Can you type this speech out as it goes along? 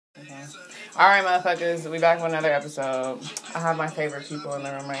Alright, motherfuckers, we back with another episode. I have my favorite people in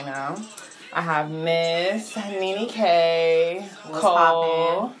the room right now. I have Miss Nene K,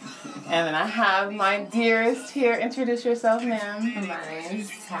 Cole, and then I have my dearest here. Introduce yourself, ma'am. My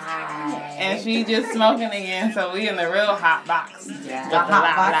name's Ty. And she just smoking again, so we in the real hot box. Yeah, the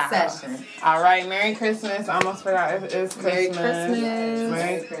hot box session. Alright, Merry Christmas. I almost forgot it's Christmas.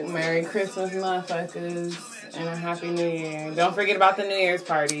 Merry Christmas. Merry Christmas, motherfuckers. And a Happy New Year. Don't forget about the New Year's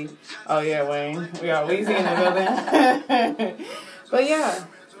party. Oh, yeah, Wayne. We got Weezy in the building. But, yeah.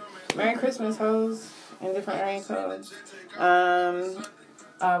 Merry Christmas, hoes. In different rain codes.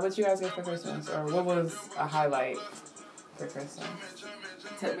 What you guys get for Christmas? Or what was a highlight for Christmas?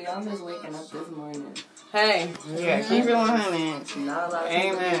 To be honest, waking up this morning. Hey. Yeah, keep it 100. Not a lot of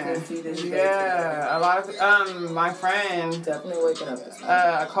Amen. people can see this day. Yeah. A lot of, my friend, Definitely waking up this morning.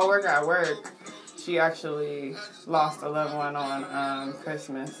 a coworker at work, she actually lost a loved one on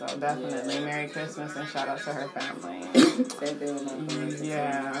Christmas, so definitely Merry Christmas and shout out to her family. Same thing with my friends.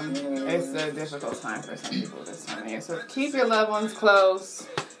 Yeah, it's a difficult time for some people this time of year. So keep your loved ones close,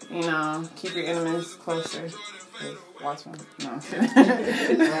 you know, keep your enemies closer. Watch them. No,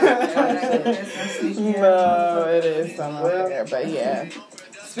 no, it is something there, but yeah.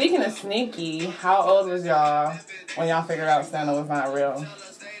 Speaking of sneaky, how old was y'all when y'all figured out Santa was not real?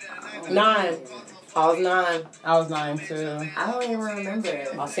 9. I was 9. I was 9 too. I don't even remember.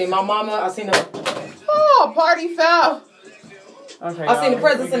 I seen my mama. I seen the Party foul. Okay. I seen the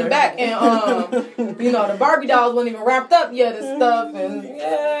presents in the back, and you know, the Barbie dolls wasn't even wrapped up yet and stuff, and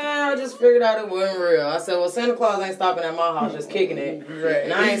yeah, I just figured out it wasn't real. I said, well, Santa Claus ain't stopping at my house, just kicking it, Right.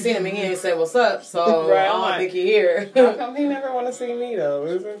 and I ain't seen him, and he ain't say what's up, so Right, I don't like, think he here. How come he never want to see me though?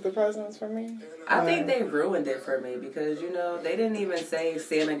 Isn't the presents for me? I think they ruined it for me because, you know, they didn't even say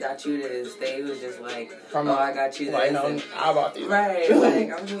Santa got you this. They was just like, I got you this. Like, no, I bought these. Right.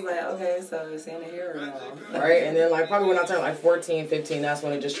 Like, I'm just like, okay, so is Santa here or no? Right, and then like probably when I turned like 14, 15, that's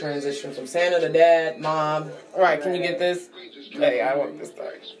when it just transitioned from Santa to Dad, Mom. Right, can you get this? Hey, I want this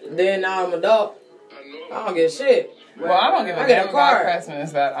thing. Then now I'm adult. I don't get shit. Well, I don't give a I get damn a about card.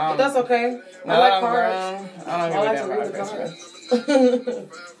 Christmas. But That's okay. now I that like I'm cards. grown, I don't give a damn about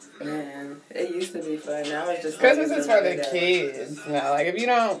Christmas. Man, it used to be fun. Now it's just Christmas like is for the kids. Now, like if you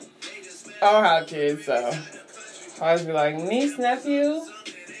don't, I don't have kids, so I always be like, niece, nephew,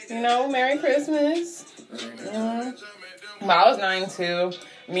 you know, Merry Christmas. But I was 9 too.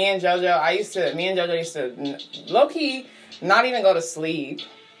 Me and JoJo used to low key not even go to sleep.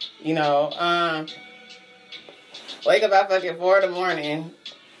 You know, wake up at fucking 4 in the morning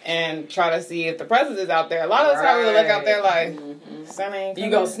and try to see if the presents is out there. A lot of the time we would look out there like, Santa ain't You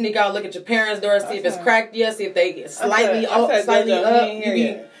coming. go sneak out, look at your parents' door, see if it's cracked yet, see if they get slightly I said, slightly JoJo, up. we ain't here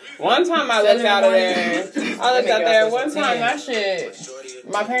yet. One time I looked out of there. One time that shit,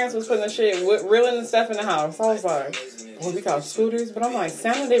 my parents was putting the shit, reeling the stuff in the house. I was like, what we call scooters? But I'm like,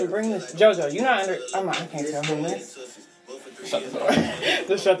 Santa didn't bring this. JoJo, you not under. I'm like, I can't tell who this. Shut the door.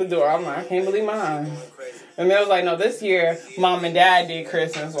 Just shut the door. I'm like, I can't believe my eyes. And they was like, no, this year, Mom and Dad did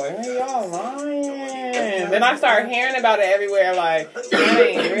Christmas. Like, hey, y'all lying. Then I started hearing about it everywhere, like, that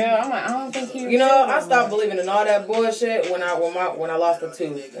ain't real. I'm like, I don't think You know, I stopped believing in all that bullshit when I lost a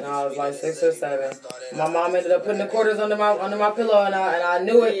tooth, and I was like 6 or 7. My mom ended up putting the quarters under my pillow, and I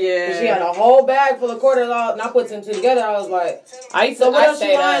knew it. Yeah. She had a whole bag full of quarters, and I put them two together. I was like, so what else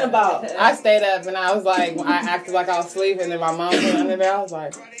you lying about? I stayed up, and I was like, I acted like I was sleeping, and then my mom put under there. I was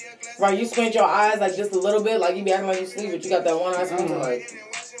like, right, you squint your eyes like just a little bit, like you be acting like you sleep, but you got that one eye squint, like.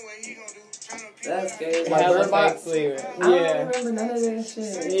 That's good. Like hella Bird Box? sleeping. I don't remember none of that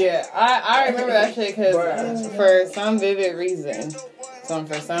shit. Yeah, I remember that shit because for some vivid reason. I said,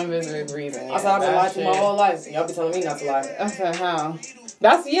 I've been lying to my whole life. Y'all be telling me not to lie. I said, how?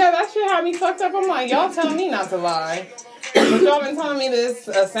 That shit had me fucked up. I'm like, y'all telling me not to lie. But y'all been telling me this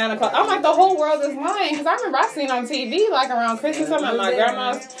Santa Claus. I'm like, the whole world is lying. Because I remember I seen on TV, like around Christmas, I'm at my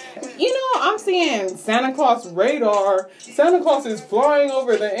grandma's. You know, I'm seeing Santa Claus radar. Santa Claus is flying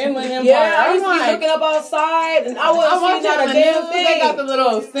over the Inland Empire. Yeah, I used to I'm be like, looking up outside, and I wasn't watching seeing not the a damn news. thing. They got the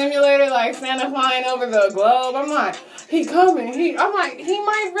little simulator, like Santa flying over the globe. I'm like, he coming. I'm like, he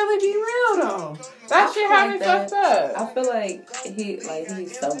might really be real though. That shit had me fucked up. I feel like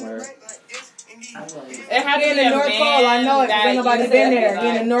he's somewhere. It had to in be the a North man Pole. I know it. that Ain't nobody you been said, there. like, He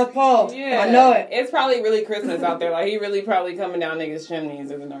in the North Pole. Yeah. I know it. It's probably really Christmas out there. Like, he really probably coming down niggas'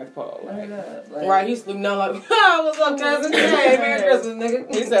 chimneys in the North Pole. Like, Right, he's looking down like, what's up, cousin? Hey, Merry Christmas,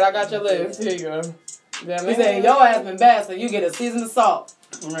 nigga. he said, I got your list. Here you go. He said, your ass been bad, so you get a season of salt.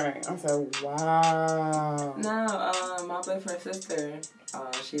 Right. I said, wow. No, my boyfriend's sister,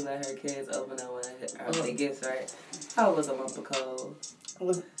 she let her kids open up one of their gifts, right? I was a lump of coal.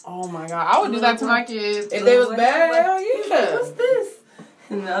 Oh my God. I would do that to my kids. If they was bad, hell yeah. What's this?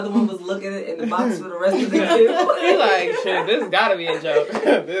 And the other one was looking in the box for the rest of the gifts. You're like, shit, this gotta be a joke.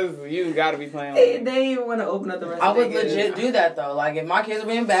 You gotta be playing with They didn't even want to open up the rest I of the would gifts. legit do that though. Like if my kids are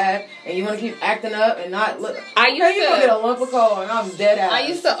being bad and you want to keep acting up and not look, I you gonna get a lump of coal and I'm dead ass. I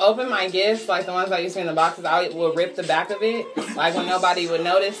used to open my gifts, like the ones I used to in the boxes. I would rip the back of it, like when nobody would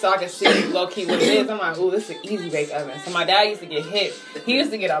notice, so I could see low key what it is. I'm like, ooh, this is an easy bake oven. So my dad used to get hit. He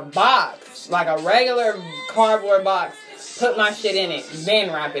used to get a box, like a regular cardboard box, put my shit in it,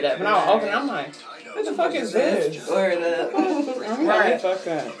 then wrap it up. And I would open it. I'm like, what the fuck is this? I'm like, fuck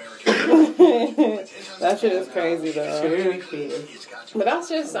that. That shit is crazy though. But that's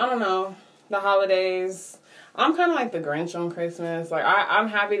just, I don't know, the holidays. I'm kind of like the Grinch on Christmas. Like, I'm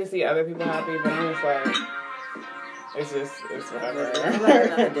happy to see other people happy, but I'm just like, it's whatever. It's like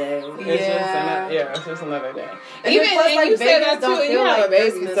another day. It's just another day. And Even, plus, and like, you said that babies don't too, and you feel have a like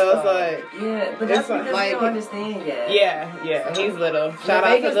baby, Christmas, so it's though. like, Yeah, but it's that's because like- we don't understand yet. yeah, he's little. Shout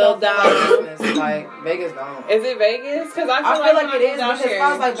out to Vegas Lil don't feel Dom. like Christmas. Like Vegas don't. Is it Vegas? Because I I feel feel like like it is down because if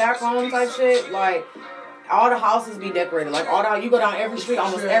I was like back home type shit, like all the houses be decorated. Like all the you go down every street,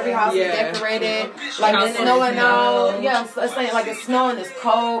 almost every house is decorated. Like Houses and no one snow. knows. Yeah, it's saying like it's snowing, it's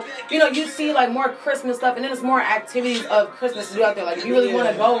cold. You know, you see like more Christmas stuff, and then it's more activities of Christmas to do out there. Like if you really want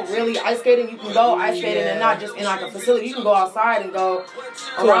to go really ice skating, you can go ice skating and not just in like a facility. You can go outside and go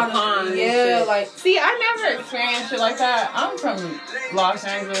around the pond and yeah, shit. like See, I never experienced shit like that. I'm from Los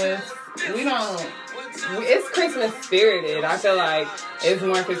Angeles. We don't. It's Christmas spirited. I feel like it's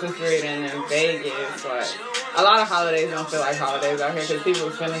more Christmas spirited than Vegas. But a lot of holidays don't feel like holidays out here because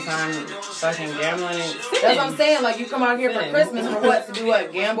people spend the time fucking gambling and that's what I'm saying. Like you come out here for Christmas for what? To do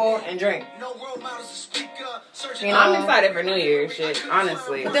what? Gamble and drink. You know? I'm excited for New Year's shit,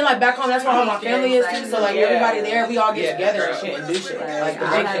 honestly. But then like back home, that's where all my family is too. So like Yeah. everybody there, we all get Yeah, together and bro. shit and do shit. Like the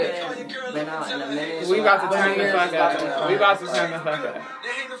I big shit. haven't been out in a minute. We about to so turn the I- fuck up. We about to turn the fuck up.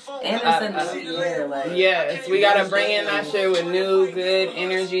 And it's a new year. Like, Yes, we gotta bring in that shit with new, good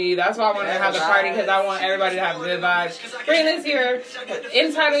energy. That's why I want to have the party because I want everybody to have good vibes. Bring this year,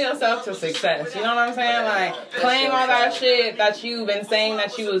 entitle yourself to success. You know what I'm saying? Like, claim all that shit that you've been saying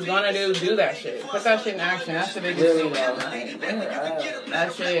that you was gonna do that shit. Put that shit in action. That's the biggest thing, though.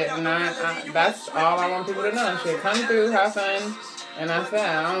 That shit, that's all I want people to know. Shit, come through, have fun. And that's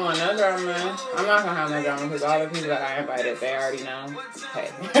that. I don't want no drama. I'm not gonna have no drama because all the people that I invited, they already know. Hey,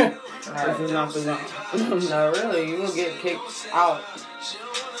 this is not the zone. No, really, you will get kicked out.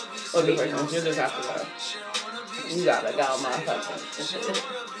 Well, the Christmas, you just have to go. You gotta go, motherfucker.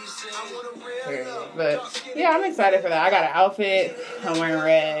 Period. But yeah, I'm excited for that. I got an outfit. I'm wearing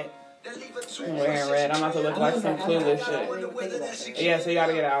red. I'm about to look like some clueless shit. Yeah, so you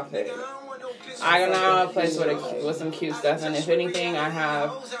gotta get an outfit. I go now a place with some cute stuff, and if anything, I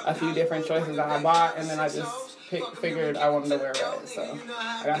have a few different choices that I bought, and then I just figured I wanted to wear red. So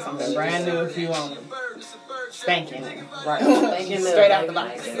I got something brand new if you want them. Spanking new. Right. Spanking new. Straight out the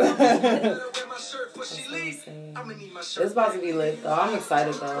box. It's about to be lit though. I'm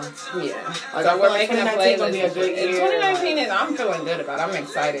excited though. Yeah. Like, So we're making a 2019 gonna be a playlist. good year. 2019 is, I'm feeling good about it. I'm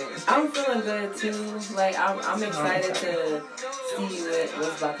excited. I'm feeling good too. Like I'm excited to see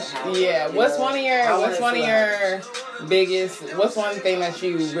what's about to happen. Yeah. What's one of I wanna your see what's one thing that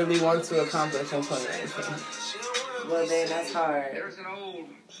you really want to accomplish in 2019? Well, then that's hard.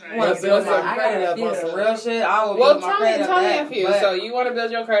 I want to build my credit up on some real shit. I will build my credit up. Tell me a few. So you want to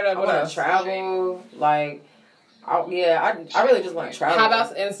build your credit up? I What want else? to travel. Like, I really just want to travel. How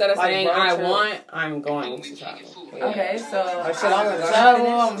about instead of Like saying road I trip? want, I'm going to travel. Okay, so Like, shit, I'm gonna travel.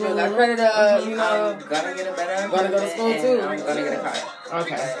 I'm gonna build that credit up. You know, I'm gonna get a better. Gonna go to school, and too. I'm gonna get a car.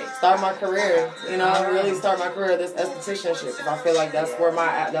 Okay. start my career. You know, really start my career this esthetician shit. Because I feel like that's where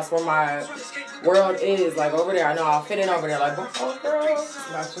my world is. Like over there, I know I'll fit in over there. Like, oh girl,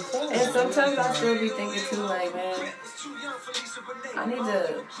 that's what's up. And sometimes I still be thinking too, like, man,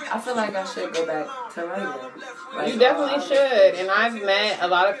 I feel like I should go back to writing. Like, You definitely should. And I've met a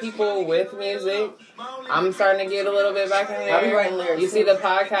lot of people with music. I'm starting to get a little bit back in there. I'll be writing lyrics. You see the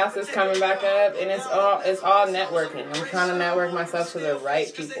podcast is coming back up, and it's all networking. I'm trying to network myself to the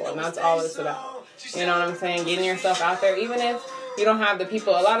right people, and that's all it's about. You know what I'm saying? Getting yourself out there, even if you don't have the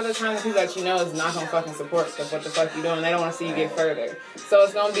people. A lot of the time, the people that you know is not gonna fucking support what the fuck you doing. They don't want to see you get further. So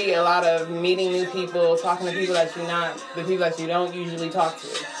it's gonna be a lot of meeting new people, talking to people that the people that you don't usually talk to.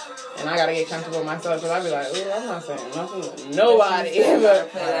 And I gotta get comfortable with myself, because I be like, ooh, I'm not saying nothing to nobody.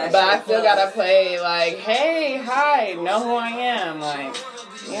 but I still gotta play like, hey, hi, know who I am. Like,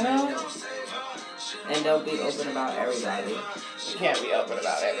 You know? And don't be open about everybody. You can't be open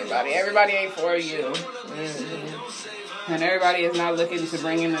about everybody. Everybody ain't for you. Mm-hmm. And everybody is not looking to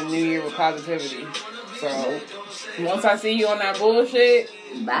bring in the new year with positivity. So, once I see you on that bullshit,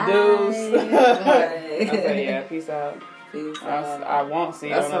 bye. Deuce. Bye. I say, yeah, peace out. Peace out. I won't see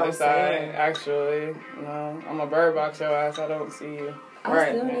you on the other side, actually. No, I'm a bird box your ass. I don't see you. I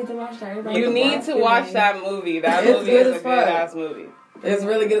still need to watch that. You need to watch that movie. That movie is a good-ass movie. It's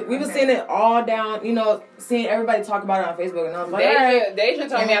really good. We were seeing it all down, seeing everybody talk about it on Facebook, and I was like, Deja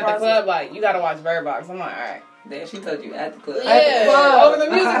told me at the club, like, you gotta watch Bird Box. I'm like, alright. Then she told you at the club. Yeah, at the club, over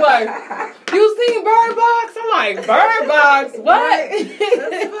the music, like, you seen Bird Box? I'm like, Bird Box? What? A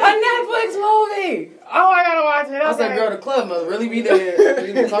Netflix movie. Oh, I gotta watch it. I said, girl, the club must really be there.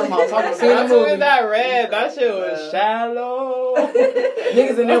 You been talking about That's when that red. That shit was shallow.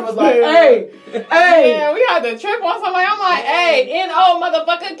 Niggas in there was like, hey. Yeah, we had to trip on somebody. I'm like, hey, N.O.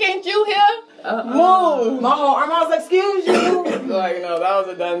 motherfucker, can't you hear? Move. My whole arm, I was like, excuse you. Like, no, that was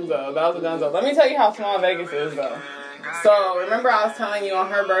a dunzo. Let me tell you how small Vegas is, though. So, remember I was telling you on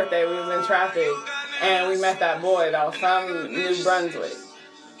her birthday, we was in traffic, and we met that boy that was from New Brunswick.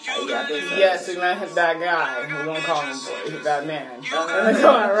 Yes, we met that guy. We're going to call him boy. That man. In the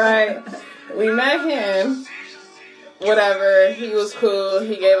car, right? We met him. Whatever. He was cool.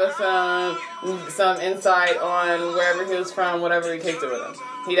 He gave us some insight on wherever he was from, whatever we kicked it with him.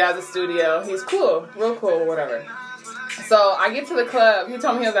 He has a studio. He's cool. Real cool, whatever. So I get to the club. He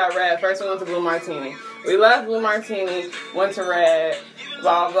told me he was at Red. First we went to Blue Martini. We left Blue Martini, went to Red,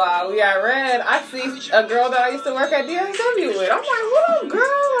 blah, blah. We got Red. I see a girl that I used to work at DSW with. I'm like, what up, girl?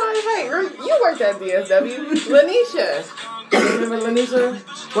 Like, hey, you worked at DSW. Lanisha. Remember Lanisha?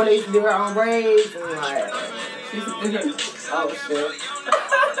 When they used to do her own braids? And like, oh,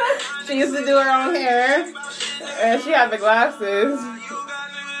 shit. She used to do her own hair. And she had the glasses.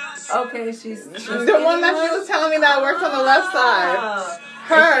 Okay, she's the one that she was telling me that worked on the left side.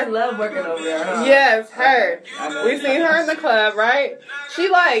 Her. She love working over there, huh? Yes, her. We seen her in the club, right? She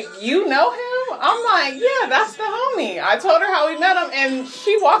like, you know him? I'm like, yeah, that's the homie. I told her how we met him, and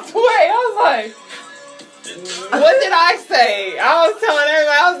she walked away. I was like, what did I say? I was telling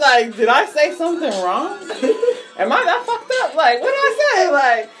everybody, I was like, did I say something wrong? Am I that fucked up? Like, what did I say?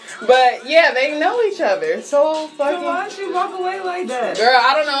 Like, but yeah, they know each other. So fucking. So why'd she walk away like that? Girl,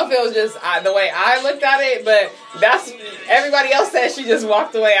 I don't know if it was just the way I looked at it, but that's everybody else said she just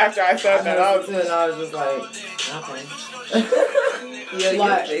walked away after I said that. I was just like, okay. Yeah,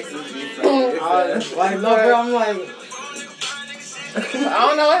 like, your face is beautiful. Like, no, girl, I'm like. I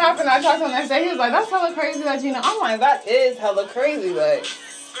don't know what happened. I talked to him the next day. He was like, that's hella crazy that you know. I'm like, that is hella crazy, but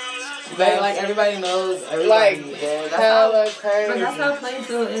like everybody knows everybody. Like, that's hella crazy. But that's how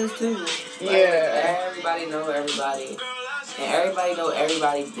Plainfield is too. Like, yeah. Everybody know everybody. And everybody know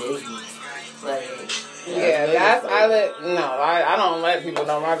everybody's business. Like, yeah, I don't let people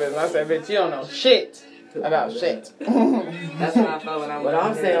know my business. I said, bitch, you don't know shit about shit. That's how I felt when I But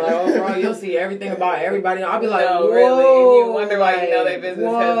I'm saying, like, overall, you'll see everything about everybody. I'll be like, no, whoa. Really. And you wonder why you know their business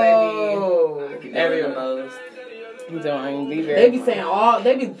because they be everywhere. Most. They be saying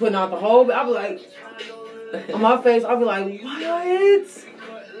they be putting out the whole, I'll be like, on my face, I'll be like, what?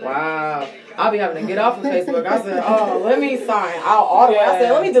 Wow. I'll be having to get off of Facebook. I said, oh, let me sign out all the way. I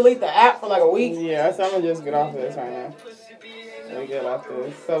said, let me delete the app for like a week. Yeah, so I'm going to just get off of this right now. Let me get off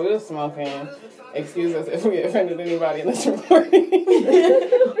this. So we were smoking. Excuse us if we offended anybody in this recording.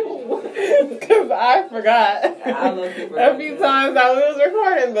 Because I forgot a few times that we was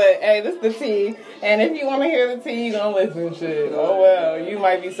recording. But, hey, this is the tea. And if you want to hear the tea, you going to listen shit. Oh, well, you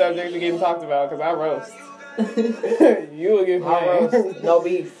might be subject to getting talked about because I roast. You will get roast. No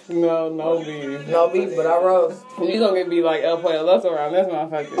beef. No beef. No beef, but I roast. You gonna be like El Pollo Loco around this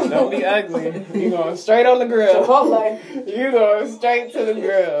motherfucker. Don't be ugly. You going straight on the grill. Chipotle. You going straight to the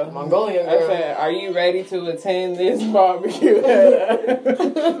grill. Mongolian grill. I said, are you ready to attend this barbecue?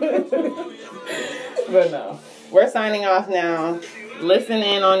 But no. We're signing off now. Listen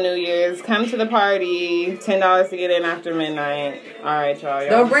in on New Year's. Come to the party. $10 to get in after midnight. All right, y'all.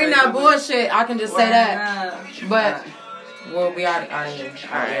 Don't bring that bullshit. I can just say that. But we'll be out of here.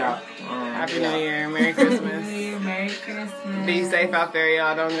 All right. Happy New Year. Merry Christmas. Merry Christmas. Be safe out there,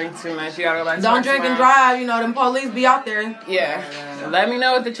 y'all. Don't drink too much. You gotta go back to Don't drink and drive. You know, them police be out there. Yeah. Let me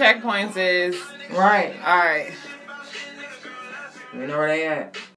know what the checkpoints is. Right. All right. You know where they at.